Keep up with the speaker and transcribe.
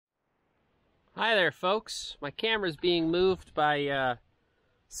Hi there, folks. My camera's being moved by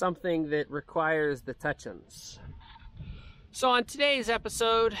something that requires the touch-ins. So on today's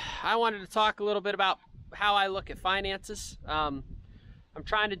episode, I wanted to talk a little bit about how I look at finances. I'm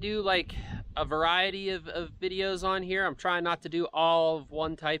trying to do like a variety of videos on here. I'm trying not to do all of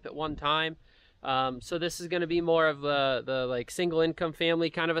one type at one time. So this is going to be more of the like single income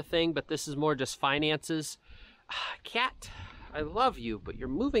family kind of a thing, but this is more just finances. Cat, I love you, but you're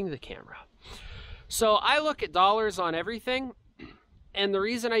moving the camera. So I look at dollars on everything, and the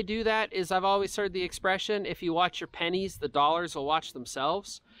reason I do that is I've always heard the expression, if you watch your pennies, the dollars will watch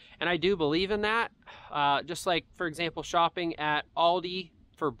themselves. And I do believe in that. Just like, for example, shopping at Aldi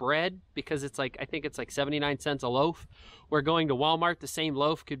for bread, because it's like, I think it's like 79 cents a loaf, where going to Walmart, the same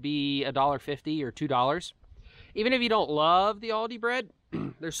loaf could be $1.50 or $2. Even if you don't love the Aldi bread,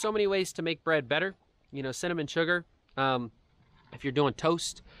 there's so many ways to make bread better. You know, cinnamon sugar, if you're doing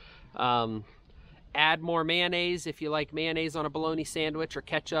toast, add more mayonnaise if you like mayonnaise on a bologna sandwich, or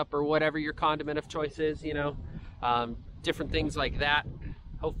ketchup, or whatever your condiment of choice is, you know, different things like that.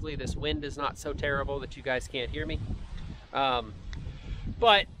 Hopefully this wind is not so terrible that you guys can't hear me.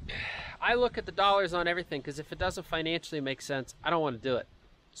 But I look at the dollars on everything, because if it doesn't financially make sense, I don't want to do it.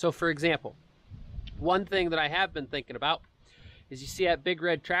 So for example, one thing that I have been thinking about is, you see that big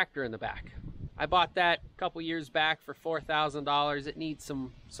red tractor in the back. I bought that a couple years back for $4,000. It needs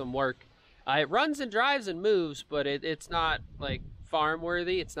some work. It runs and drives and moves, but it's not like farm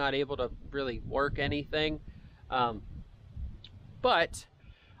worthy. It's not able to really work anything. But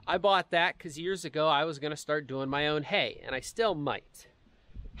I bought that because years ago I was going to start doing my own hay, and I still might.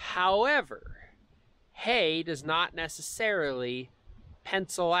 However, hay does not necessarily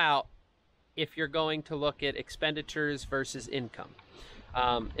pencil out if you're going to look at expenditures versus income.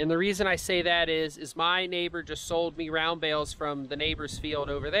 And the reason I say that is my neighbor just sold me round bales from the neighbor's field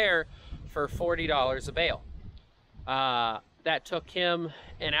over there for $40 a bale. That took him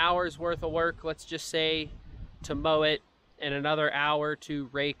an hour's worth of work, let's just say, to mow it, and another hour to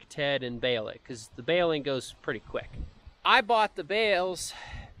rake, ted, and bale it, because the baling goes pretty quick. I bought the bales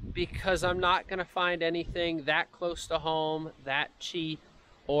because I'm not going to find anything that close to home, that cheap,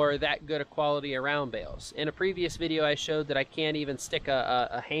 or that good a quality of round bales. In a previous video I showed that I can't even stick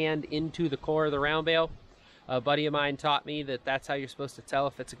a hand into the core of the round bale. A buddy of mine taught me that that's how you're supposed to tell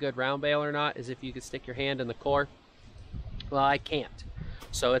if it's a good round bale or not, is if you could stick your hand in the core. Well, I can't.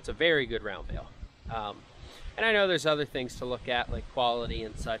 So it's a very good round bale. And I know there's other things to look at, like quality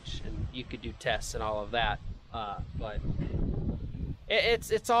and such, and you could do tests and all of that. But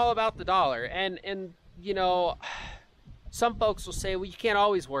it's all about the dollar. And you know, some folks will say, well, you can't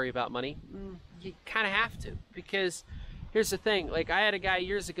always worry about money. You kind of have to, because here's the thing. Like, I had a guy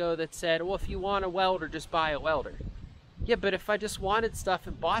years ago that said, well, if you want a welder, just buy a welder. Yeah, but if I just wanted stuff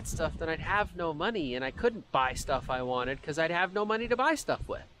and bought stuff, then I'd have no money, and I couldn't buy stuff I wanted because I'd have no money to buy stuff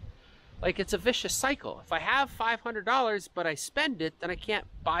with. Like, it's a vicious cycle. If I have $500 but I spend it, then I can't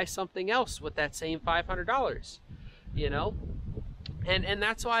buy something else with that same $500, you know? And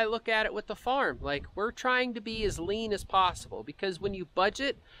that's why I look at it with the farm. Like, we're trying to be as lean as possible, because when you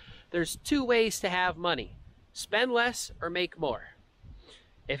budget, there's two ways to have money: spend less or make more.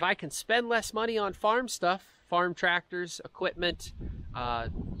 If I can spend less money on farm stuff, farm tractors, equipment,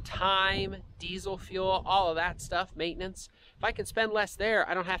 time, diesel fuel, all of that stuff, maintenance, if I can spend less there,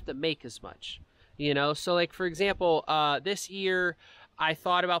 I don't have to make as much, you know? So like, for example, this year I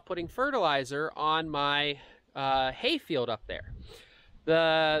thought about putting fertilizer on my hay field up there.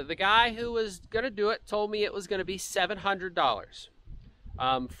 The guy who was going to do it told me it was going to be $700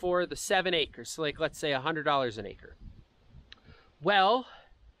 for the 7 acres. So like, let's say $100 an acre. Well,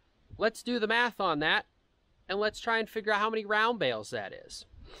 let's do the math on that, and let's try and figure out how many round bales that is.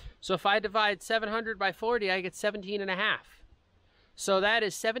 So if I divide 700 by 40, I get 17 and a half. So that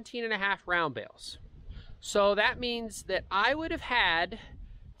is 17 and a half round bales. So that means that I would have had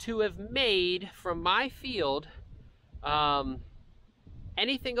to have made from my field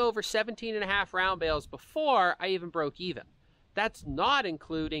anything over 17 and a half round bales before I even broke even. That's not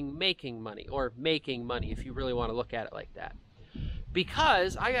including making money, or making money if you really want to look at it like that.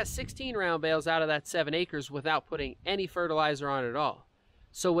 Because I got 16 round bales out of that 7 acres without putting any fertilizer on it at all.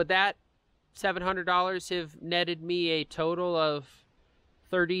 So would that $700 have netted me a total of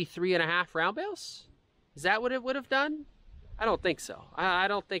 33 and a half round bales? Is that what it would have done? I don't think so. I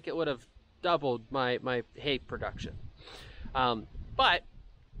don't think it would have doubled my hay production. But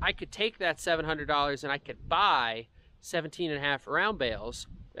I could take that $700 and I could buy 17 and a half round bales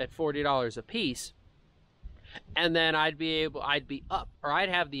at $40 a piece, and then I'd be up, or I'd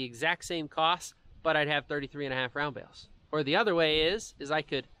have the exact same cost, but I'd have 33 and a half round bales. Or the other way is I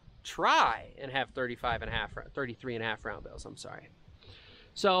could try and have 33 and a half round bales, I'm sorry.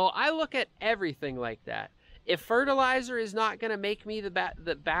 So I look at everything like that. If fertilizer is not going to make me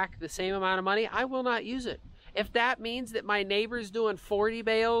back the same amount of money, I will not use it. If that means that my neighbor's doing 40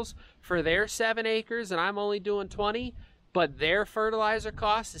 bales for their 7 acres and I'm only doing 20, but their fertilizer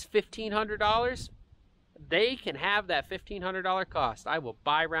cost is $1,500, they can have that $1,500 cost. I will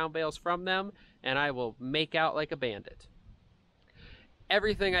buy round bales from them and I will make out like a bandit.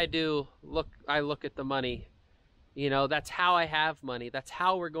 Everything I do, I look at the money. You know, that's how I have money. That's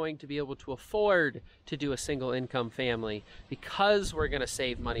how we're going to be able to afford to do a single income family, because we're going to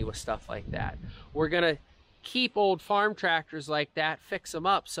save money with stuff like that. We're going to keep old farm tractors like that, fix them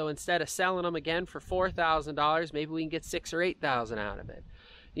up, so instead of selling them again for $4,000, maybe we can get $6,000 or $8,000 out of it.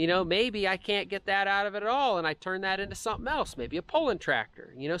 You know, maybe I can't get that out of it at all and I turn that into something else, maybe a pulling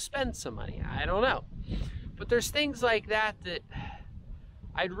tractor, you know, spend some money. I don't know. But there's things like that that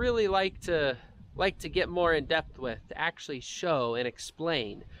I'd really like to get more in depth with, to actually show and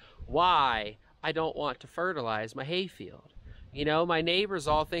explain why I don't want to fertilize my hayfield. You know, my neighbors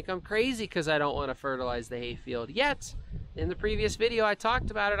all think I'm crazy because I don't want to fertilize the hayfield. Yet, in the previous video I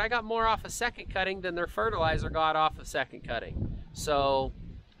talked about it, I got more off of second cutting than their fertilizer got off of second cutting. So,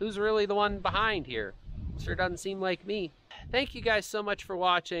 who's really the one behind here? Sure doesn't seem like me. Thank you guys so much for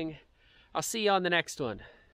watching. I'll see you on the next one.